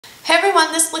Hey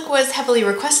everyone, this look was heavily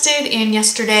requested in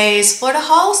yesterday's Florida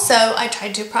haul, so I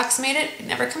tried to approximate it. It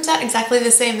never comes out exactly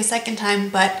the same the second time,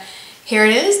 but here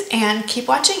it is, and keep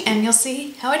watching and you'll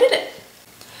see how I did it.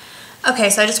 Okay,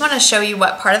 so I just want to show you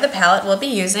what part of the palette we'll be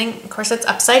using. Of course it's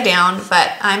upside down,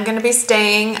 but I'm going to be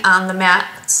staying on the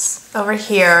mattes over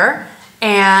here,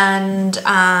 and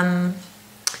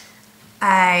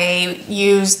I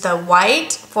use the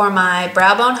white for my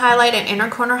brow bone highlight and inner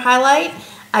corner highlight.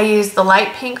 I use the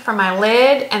light pink for my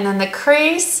lid, and then the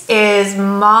crease is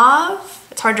mauve.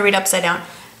 It's hard to read upside down.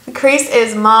 The crease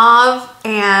is mauve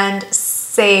and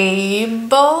sable,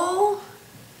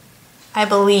 I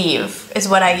believe, is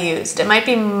what I used. It might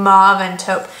be mauve and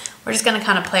taupe. We're just gonna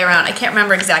kind of play around. I can't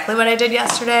remember exactly what I did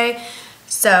yesterday.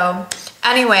 So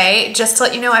anyway, just to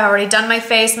let you know, I've already done my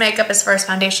face makeup as far as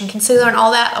foundation, concealer, and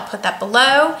all that. I'll put that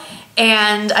below.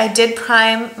 And I did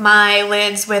prime my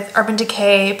lids with Urban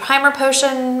Decay Primer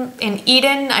Potion in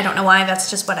Eden. I don't know why, that's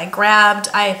just what I grabbed.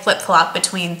 I flip-flop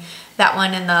between that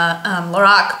one and the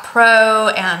Lorac Pro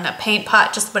and a paint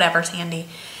pot, just whatever's handy.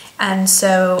 And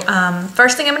so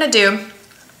first thing I'm gonna do,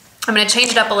 I'm gonna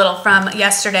change it up a little from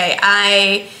yesterday.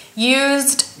 I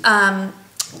used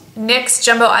NYX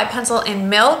Jumbo Eye Pencil in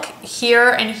Milk here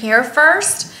and here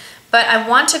first, but I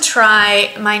want to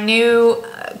try my new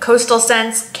Coastal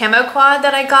Scents Camo Quad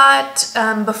that I got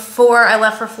before I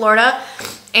left for Florida,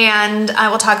 and I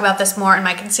will talk about this more in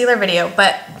my concealer video,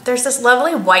 but there's this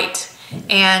lovely white,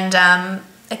 and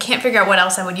I can't figure out what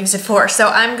else I would use it for, so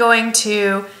I'm going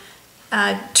to,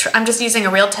 I'm just using a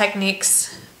Real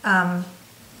Techniques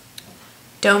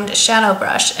domed shadow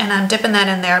brush, and I'm dipping that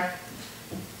in there,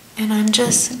 and I'm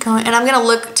just going, and I'm gonna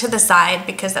look to the side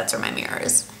because that's where my mirror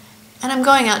is. And I'm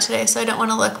going out today, so I don't want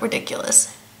to look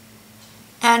ridiculous.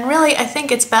 And really, I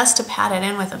think it's best to pat it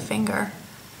in with a finger.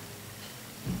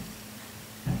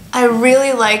 I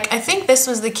really like, I think this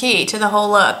was the key to the whole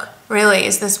look, really,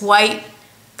 is this white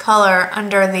color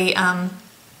under the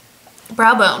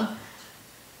brow bone.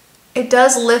 It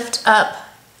does lift up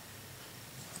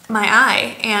my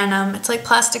eye, and it's like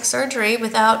plastic surgery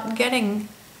without getting,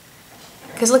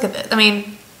 because look at this, I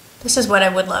mean, this is what I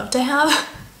would love to have.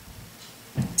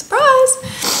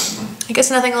 Surprise! I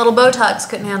guess nothing a little Botox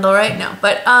couldn't handle, right? No,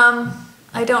 but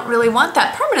I don't really want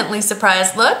that permanently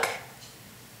surprised look.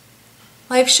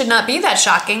 Life should not be that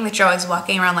shocking that you're always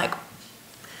walking around like...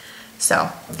 So,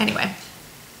 anyway.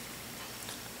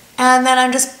 And then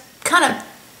I'm just kind of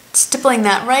stippling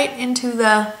that right into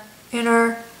the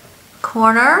inner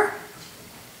corner.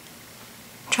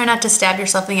 Try not to stab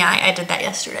yourself in the eye. I did that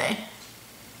yesterday.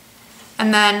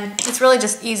 And then it's really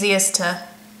just easiest to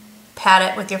pat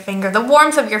it with your finger. The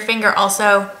warmth of your finger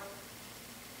also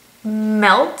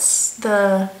melts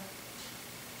the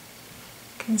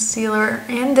concealer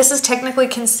in. This is technically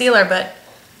concealer, but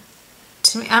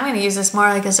to me, I'm going to use this more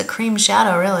like as a cream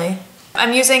shadow, really.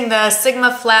 I'm using the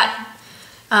Sigma Flat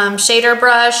shader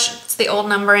brush. It's the old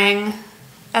numbering,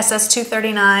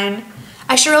 SS239.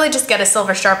 I should really just get a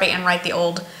silver Sharpie and write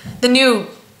the new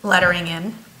lettering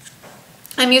in.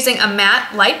 I'm using a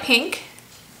matte light pink,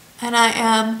 and I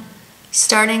am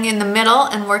starting in the middle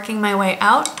and working my way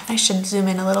out. I should zoom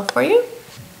in a little for you.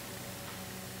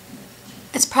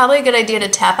 It's probably a good idea to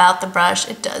tap out the brush.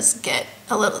 It does get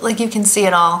a little, like you can see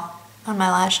it all on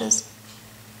my lashes.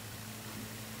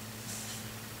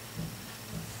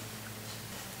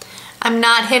 I'm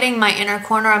not hitting my inner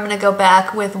corner. I'm gonna go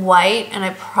back with white, and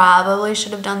I probably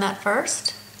should have done that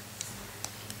first.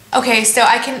 Okay, so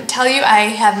I can tell you I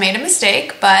have made a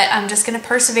mistake, but I'm just gonna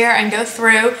persevere and go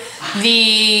through.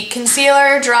 The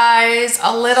concealer dries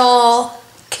a little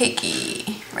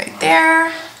cakey right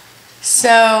there.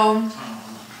 So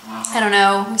I don't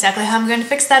know exactly how I'm going to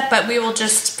fix that, but we will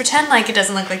just pretend like it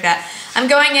doesn't look like that. I'm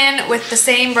going in with the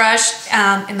same brush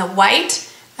in the white,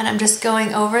 and I'm just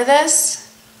going over this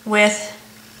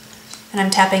and I'm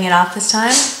tapping it off this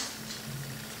time.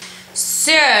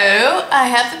 So I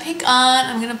have the pink on,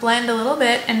 I'm gonna blend a little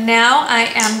bit, and now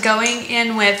I am going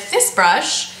in with this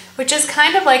brush, which is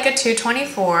kind of like a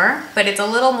 224, but it's a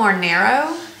little more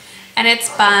narrow, and it's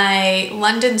by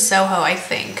London Soho, I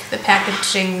think. The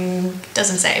packaging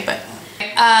doesn't say, but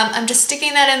I'm just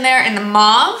sticking that in there in the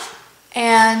mauve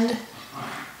and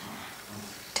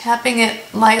tapping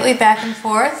it lightly back and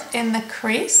forth in the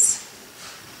crease.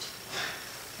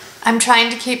 I'm trying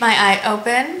to keep my eye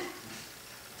open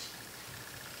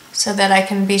so that I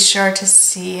can be sure to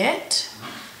see it.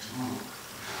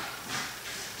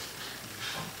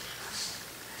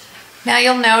 Now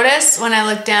you'll notice when I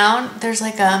look down, there's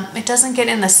like it doesn't get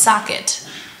in the socket.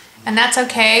 And that's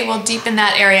okay, we'll deepen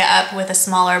that area up with a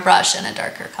smaller brush and a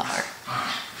darker color.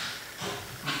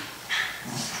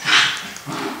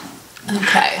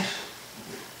 Okay.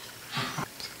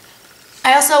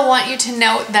 I also want you to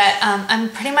note that I'm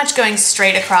pretty much going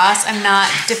straight across. I'm not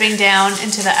dipping down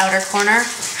into the outer corner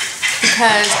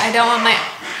because I don't want my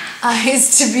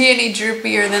eyes to be any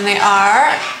droopier than they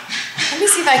are. Let me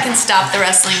see if I can stop the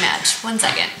wrestling match. 1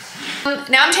 second.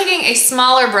 Now I'm taking a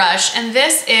smaller brush, and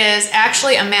this is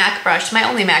actually a MAC brush, my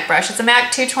only MAC brush. It's a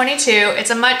MAC 222.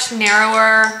 It's a much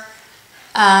narrower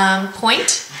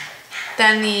point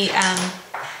than the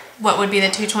what would be the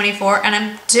 224, and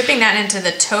I'm dipping that into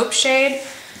the taupe shade,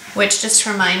 which, just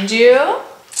to remind you,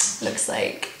 looks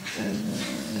like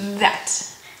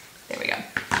that. There we go.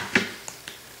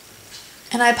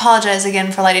 And I apologize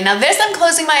again for lighting. Now this, I'm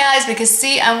closing my eyes because,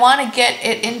 see, I want to get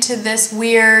it into this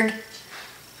weird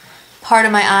part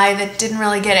of my eye that didn't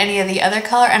really get any of the other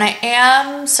color, and I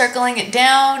am circling it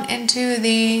down into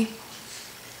the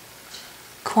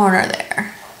corner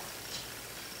there.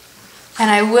 And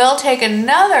I will take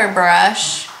another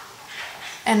brush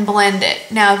and blend it.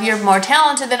 Now, if you're more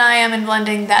talented than I am in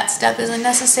blending, that step isn't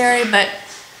necessary, but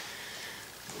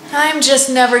I'm just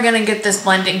never gonna get this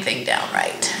blending thing down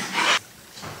right.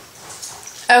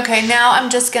 Okay, now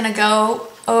I'm just gonna go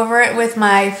over it with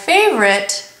my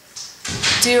favorite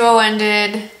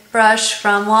duo-ended brush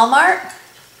from Walmart.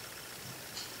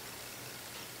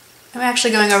 I'm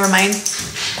actually going over my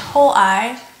whole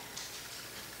eye.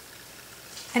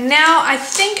 And now I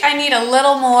think I need a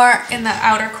little more in the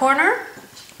outer corner.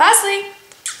 Lastly,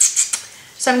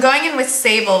 so I'm going in with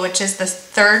Sable, which is the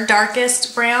third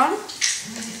darkest brown.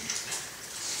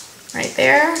 Right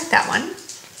there, that one.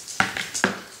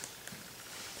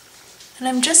 And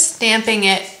I'm just stamping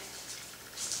it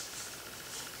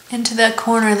into the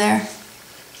corner there.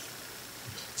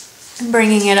 And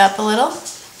bringing it up a little.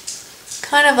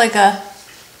 Kind of like a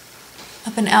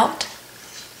up and out.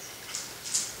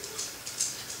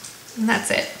 And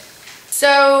that's it.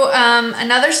 So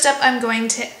another step I'm going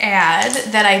to add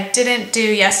that I didn't do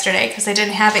yesterday because I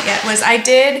didn't have it yet was I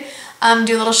did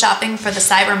do a little shopping for the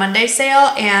Cyber Monday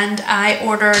sale, and I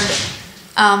ordered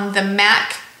the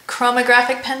MAC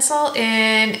Chromographic pencil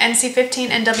in NC15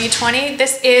 and W20.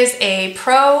 This is a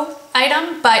pro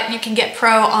item, but you can get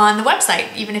pro on the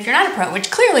website even if you're not a pro,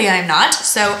 which clearly I'm not.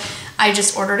 So I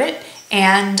just ordered it,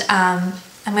 and I'm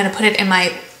going to put it in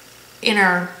my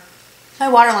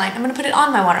waterline. I'm gonna put it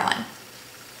on my waterline.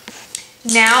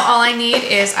 Now all I need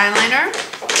is eyeliner,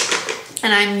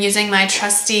 and I'm using my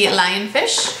trusty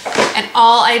Lionfish, and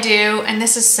all I do, and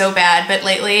this is so bad, but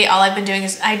lately all I've been doing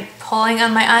is I'm pulling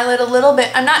on my eyelid a little bit.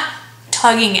 I'm not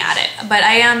tugging at it, but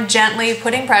I am gently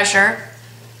putting pressure,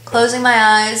 closing my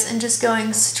eyes, and just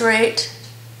going straight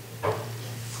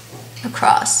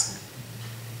across.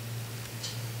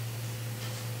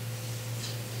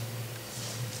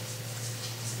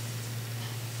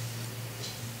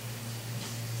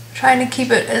 Trying to keep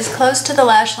it as close to the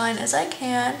lash line as I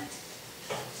can.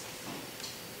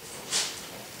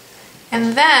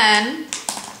 And then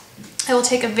I will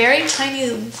take a very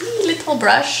tiny wee little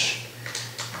brush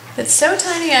that's so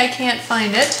tiny I can't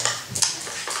find it.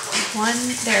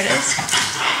 There it is.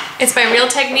 It's by Real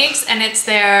Techniques, and it's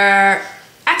their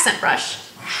accent brush.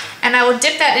 And I will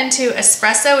dip that into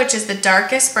Espresso, which is the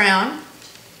darkest brown,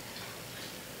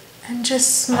 and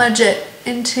just smudge it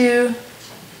into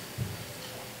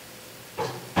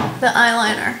the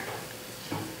eyeliner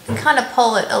and kind of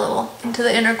pull it a little into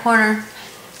the inner corner.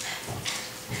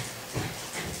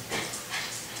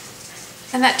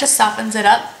 And that just softens it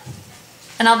up.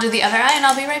 And I'll do the other eye and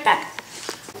I'll be right back.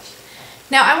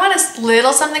 Now I want a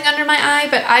little something under my eye,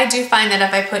 but I do find that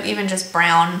if I put even just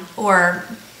brown or,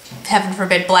 heaven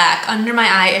forbid, black under my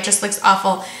eye, it just looks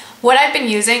awful. What I've been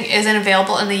using isn't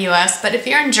available in the US, but if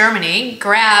you're in Germany,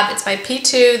 it's by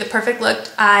P2, the Perfect Look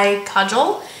Eye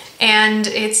Kajal. And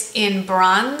it's in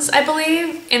bronze, I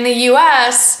believe. In the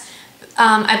US,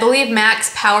 I believe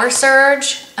MAC's Power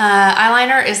Surge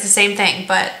eyeliner is the same thing,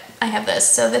 but I have this.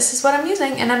 So this is what I'm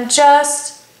using, and I'm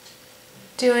just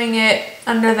doing it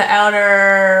under the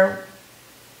outer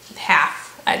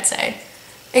half, I'd say.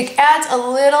 It adds a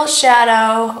little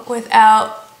shadow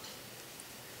without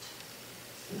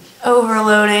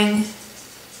overloading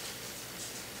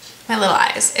my little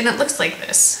eyes. And it looks like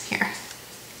this here.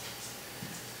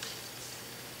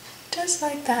 Just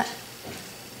like that.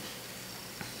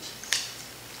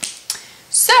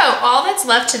 So all that's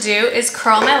left to do is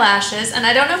curl my lashes, and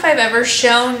I don't know if I've ever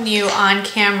shown you on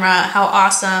camera how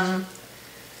awesome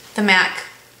the MAC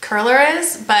curler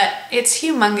is, but it's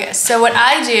humongous. So what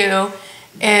I do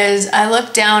is I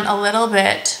look down a little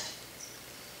bit.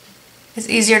 It's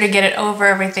easier to get it over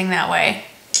everything that way.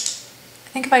 I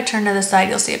think if I turn to the side,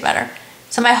 you'll see it better.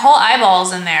 So my whole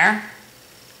eyeball's in there.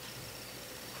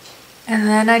 And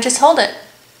then I just hold it.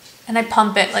 And I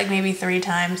pump it like maybe 3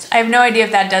 times. I have no idea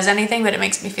if that does anything, but it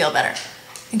makes me feel better.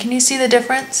 And can you see the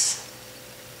difference?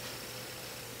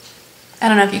 I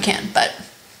don't know if you can, but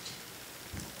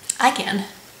I can.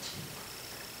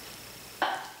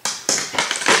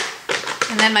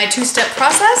 And then my 2-step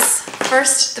process.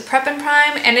 First, the Prep and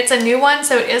Prime, and it's a new one,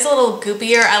 so it is a little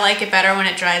goopier. I like it better when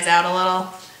it dries out a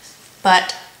little,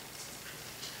 but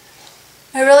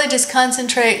I really just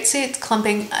concentrate. See, it's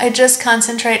clumping. I just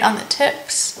concentrate on the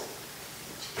tips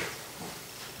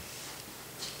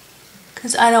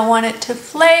because I don't want it to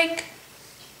flake.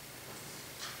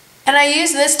 And I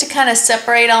use this to kind of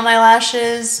separate all my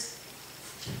lashes.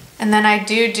 And then I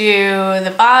do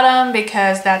the bottom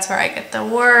because that's where I get the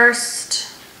worst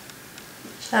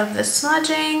of the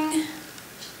smudging.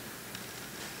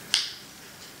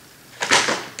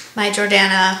 My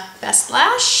Jordana Best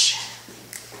Lash.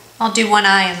 I'll do one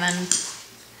eye and then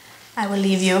I will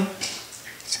leave you.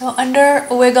 So under,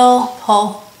 wiggle,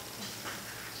 pull.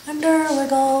 Under,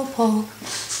 wiggle, pull.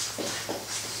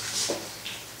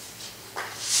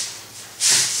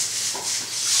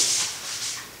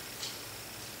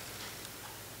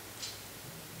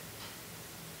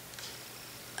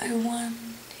 I want.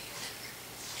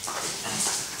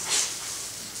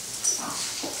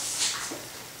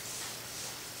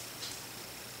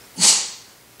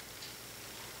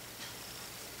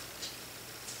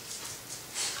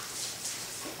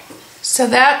 So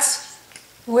that's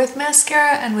with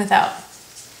mascara and without.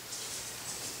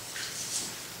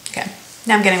 Okay,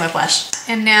 now I'm getting whiplash.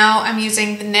 And now I'm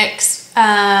using the NYX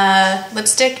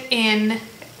lipstick in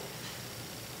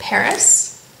Paris.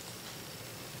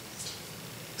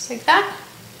 Just like that.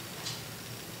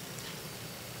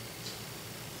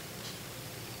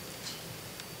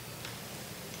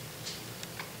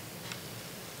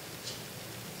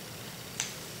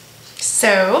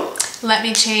 So let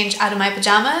me change out of my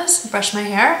pajamas, brush my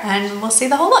hair, and we'll see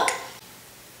the whole look.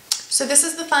 So this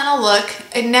is the final look.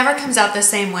 It never comes out the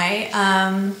same way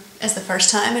as the first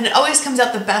time, and it always comes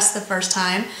out the best the first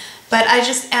time. But I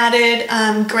just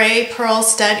added gray pearl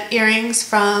stud earrings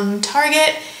from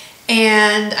Target,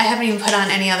 and I haven't even put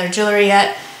on any other jewelry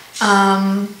yet.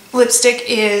 Lipstick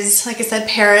is, like I said,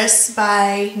 Paris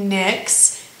by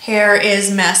NYX. Hair is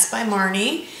Mess by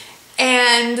Marnie.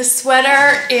 And the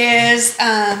sweater is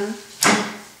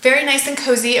very nice and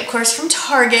cozy, of course, from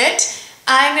Target.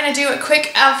 I'm gonna do a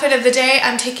quick outfit of the day.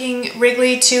 I'm taking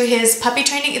Wrigley to his puppy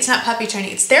training. It's not puppy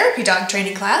training, it's therapy dog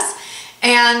training class.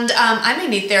 And I may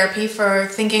need therapy for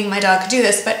thinking my dog could do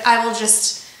this, but I will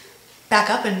just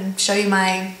back up and show you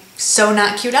my so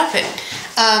not cute outfit.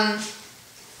 And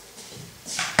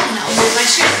I'll move my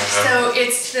shoe. So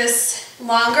it's this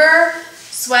longer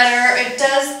sweater. It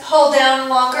does pull down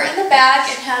longer in the back.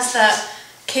 It has the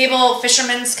cable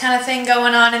fisherman's kind of thing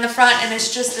going on in the front, and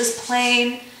it's just this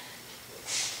plain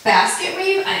basket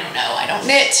weave. I don't know, I don't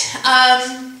knit.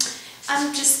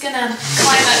 I'm just gonna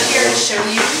climb up here to show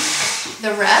you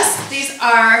the rest. These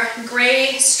are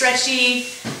gray, stretchy,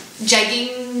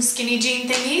 jegging, skinny jean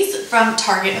thingies from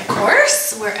Target, of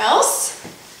course. Where else?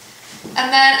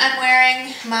 And then I'm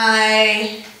wearing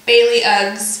my Bailey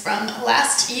Uggs from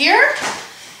last year.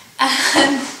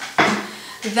 And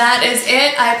that is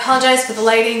it. I apologize for the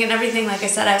lighting and everything. Like I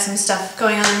said, I have some stuff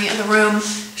going on in the other room.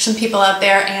 There's some people out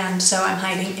there, and so I'm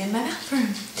hiding in my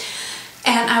bathroom.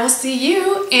 And I will see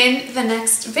you in the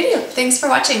next video. Thanks for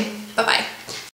watching. Bye-bye.